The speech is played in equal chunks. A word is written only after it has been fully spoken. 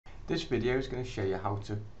This video is going to show you how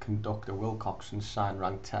to conduct a Wilcoxon Signed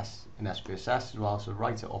Ranks test in SPSS, as well as to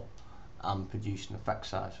write it up and produce an effect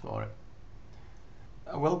size for it.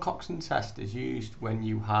 A Wilcoxon test is used when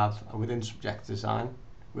you have a within subject design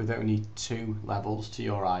with only two levels to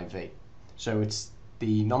your IV. So it's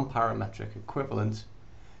the non-parametric equivalent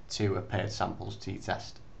to a paired samples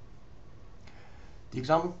t-test. The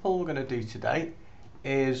example we're going to do today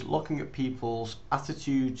is looking at people's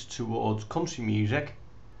attitudes towards country music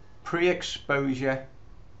pre-exposure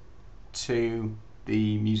to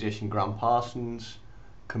the musician Gram Parsons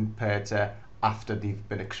compared to after they've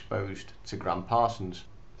been exposed to Gram Parsons.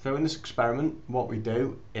 So in this experiment, what we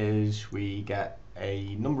do is we get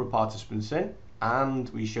a number of participants in and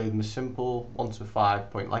we show them a simple 1 to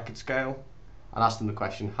 5 point Likert scale and ask them the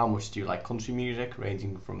question, how much do you like country music,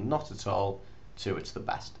 ranging from not at all to it's the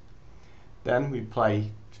best. Then we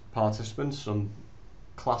play participants some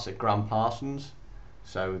classic Gram Parsons,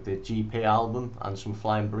 so the GP album and some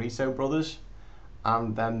Flying Burrito Brothers,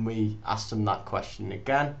 and then we ask them that question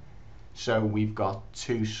again. So we've got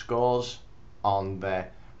two scores on the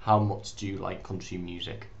how much do you like country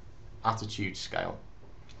music attitude scale.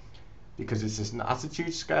 Because this is an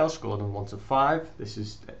attitude scale scored on 1 to 5, this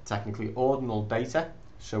is technically ordinal data,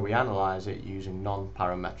 so we analyse it using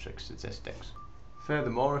non-parametric statistics.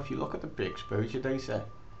 Furthermore, if you look at the pre-exposure data,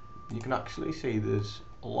 you can actually see there's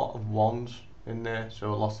a lot of ones in there,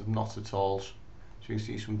 so a lot of not at alls. So you can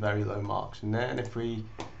see some very low marks in there, and if we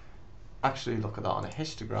actually look at that on a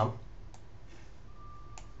histogram,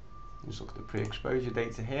 let's look at the pre-exposure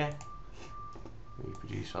data here. We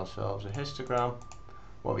produce ourselves a histogram.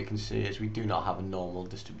 What we can see is we do not have a normal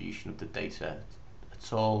distribution of the data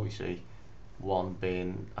at all. We see 1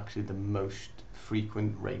 being actually the most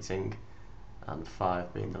frequent rating and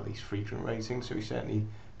 5 being the least frequent rating, so we certainly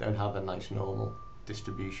don't have a nice normal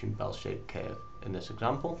distribution bell-shaped curve in this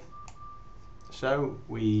example. So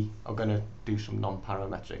we are going to do some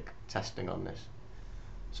non-parametric testing on this.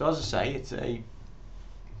 So as I say,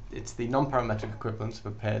 it's the non-parametric equivalent of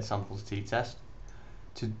a paired samples t-test.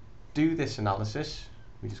 To do this analysis,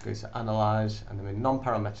 we just go to analyze and then in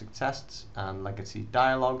non-parametric tests and legacy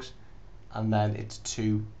dialogues, and then it's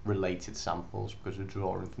two related samples because we're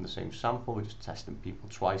drawing from the same sample. We're just testing people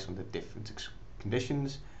twice under different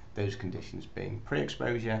conditions, those conditions being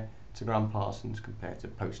pre-exposure to Gram Parsons compared to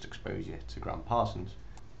post-exposure to Gram Parsons.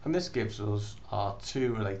 And this gives us our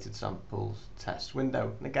two related samples test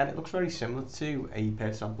window. And again, it looks very similar to a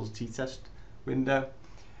paired samples t-test window,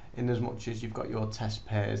 in as much as you've got your test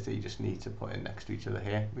pairs that you just need to put in next to each other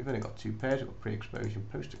here. We've only got two pairs, we've got pre-exposure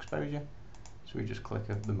and post-exposure, so we just click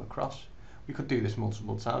them across. We could do this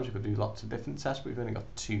multiple times, we could do lots of different tests, but we've only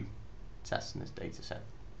got two tests in this data set.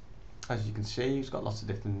 As you can see, it's got lots of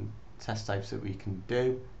different test types that we can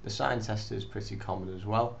do. The sign test is pretty common as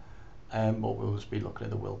well, but we'll just be looking at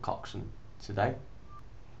the Wilcoxon today.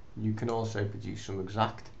 You can also produce some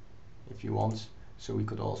exact if you want, so we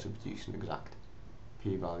could also produce an exact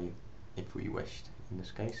p-value if we wished in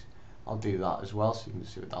this case. I'll do that as well so you can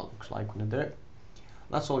see what that looks like when I do it. And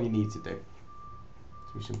that's all you need to do.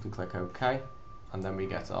 So we simply click OK and then we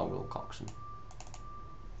get our Wilcoxon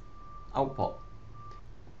output.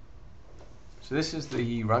 So this is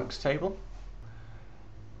the ranks table.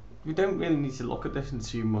 We don't really need to look at this in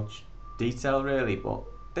too much detail really, but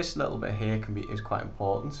this little bit here is quite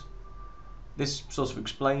important. This sort of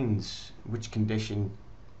explains which condition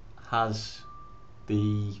has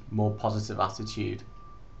the more positive attitude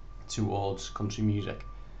towards country music,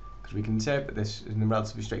 because we can interpret this in a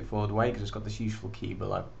relatively straightforward way because it's got this useful key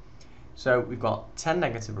below. So we've got 10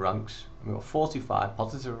 negative ranks, and we've got 45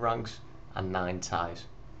 positive ranks and 9 ties.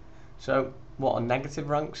 So what are negative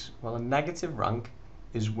ranks? Well, a negative rank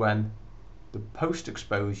is when the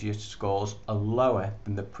post-exposure scores are lower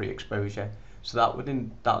than the pre-exposure. So that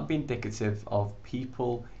would be indicative of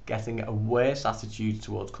people getting a worse attitude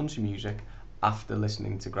towards country music after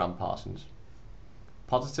listening to Gram Parsons.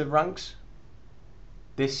 Positive ranks,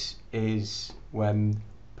 this is when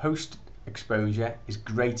post-exposure is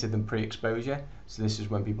greater than pre-exposure. So this is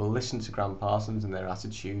when people listen to Gram Parsons and their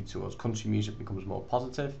attitude towards country music becomes more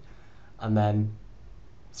positive. And then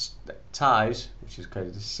ties, which is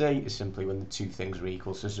coded as C, is simply when the two things are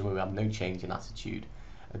equal. So this is when we have no change in attitude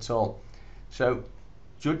at all. So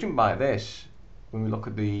judging by this, when we look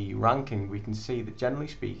at the ranking, we can see that generally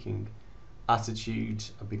speaking,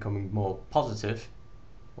 attitudes are becoming more positive,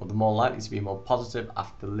 or they're more likely to be more positive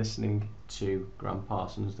after listening to Gram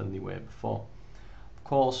Parsons than they were before. Of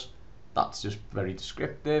course, that's just very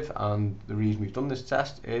descriptive, and the reason we've done this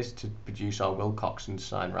test is to produce our Wilcoxon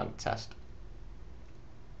Signed Ranks test.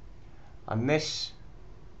 And this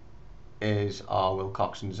is our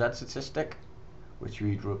Wilcoxon Z statistic, which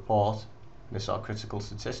we'd report. This is our critical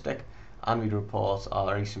statistic, and we'd report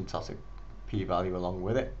our asymptotic p-value along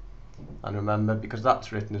with it. And remember, because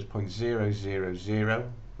that's written as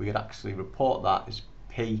 0.000, we could actually report that as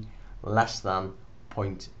p less than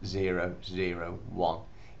 0.001.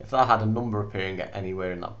 If that had a number appearing at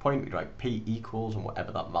anywhere in that point, we'd write p equals and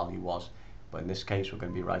whatever that value was. But in this case, we're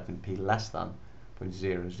going to be writing p less than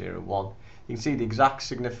 0.001. You can see the exact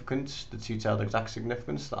significance, the two-tailed exact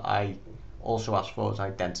significance that I also asked for, is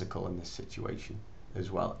identical in this situation as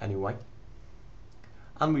well anyway.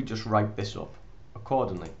 And we just write this up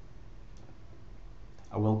accordingly.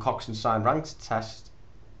 A Wilcoxon Signed Ranks test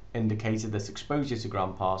indicated that exposure to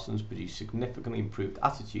Gram Parsons produced significantly improved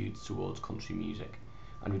attitudes towards country music,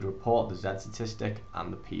 and we'd report the Z statistic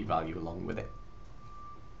and the p-value along with it.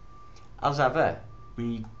 As ever,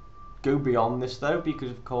 we go beyond this though,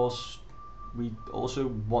 because of course we also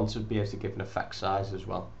want to be able to give an effect size as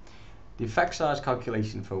well. The effect size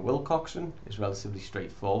calculation for Wilcoxon is relatively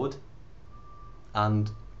straightforward,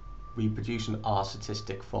 and we produce an R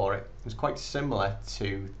statistic for it. It's quite similar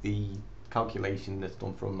to the calculation that's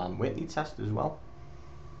done for a Mann-Whitney test as well.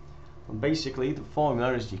 And basically the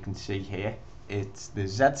formula, as you can see here, it's the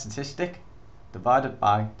Z statistic divided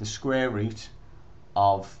by the square root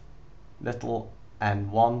of little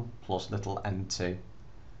n1 plus little n2.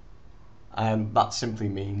 That simply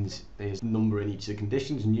means there's a number in each of the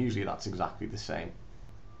conditions, and usually that's exactly the same.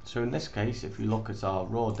 So in this case, if we look at our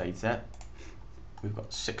raw data, we've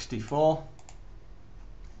got 64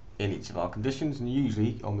 in each of our conditions, and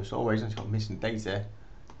usually, almost always, when you've got missing data,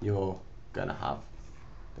 you're going to have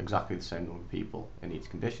exactly the same number of people in each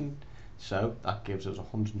condition. So that gives us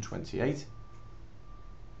 128,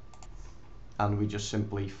 and we just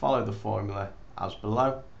simply follow the formula as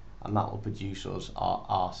below, and that will produce us our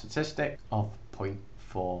R statistic of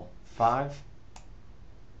 0.45,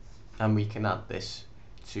 and we can add this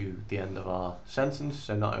to the end of our sentence.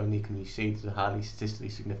 So not only can we see it's a highly statistically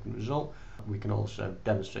significant result, we can also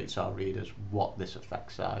demonstrate to our readers what this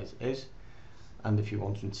effect size is. And if you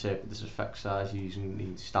want to interpret this effect size using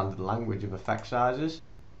the standard language of effect sizes,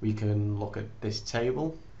 we can look at this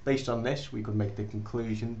table. Based on this, we could make the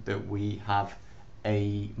conclusion that we have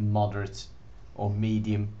a moderate or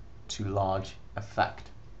medium to large effect.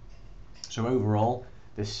 So overall,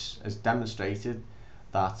 this has demonstrated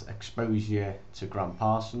that exposure to Gram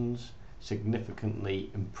Parsons significantly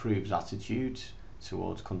improves attitudes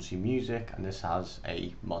towards country music, and this has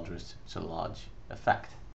a moderate to large effect.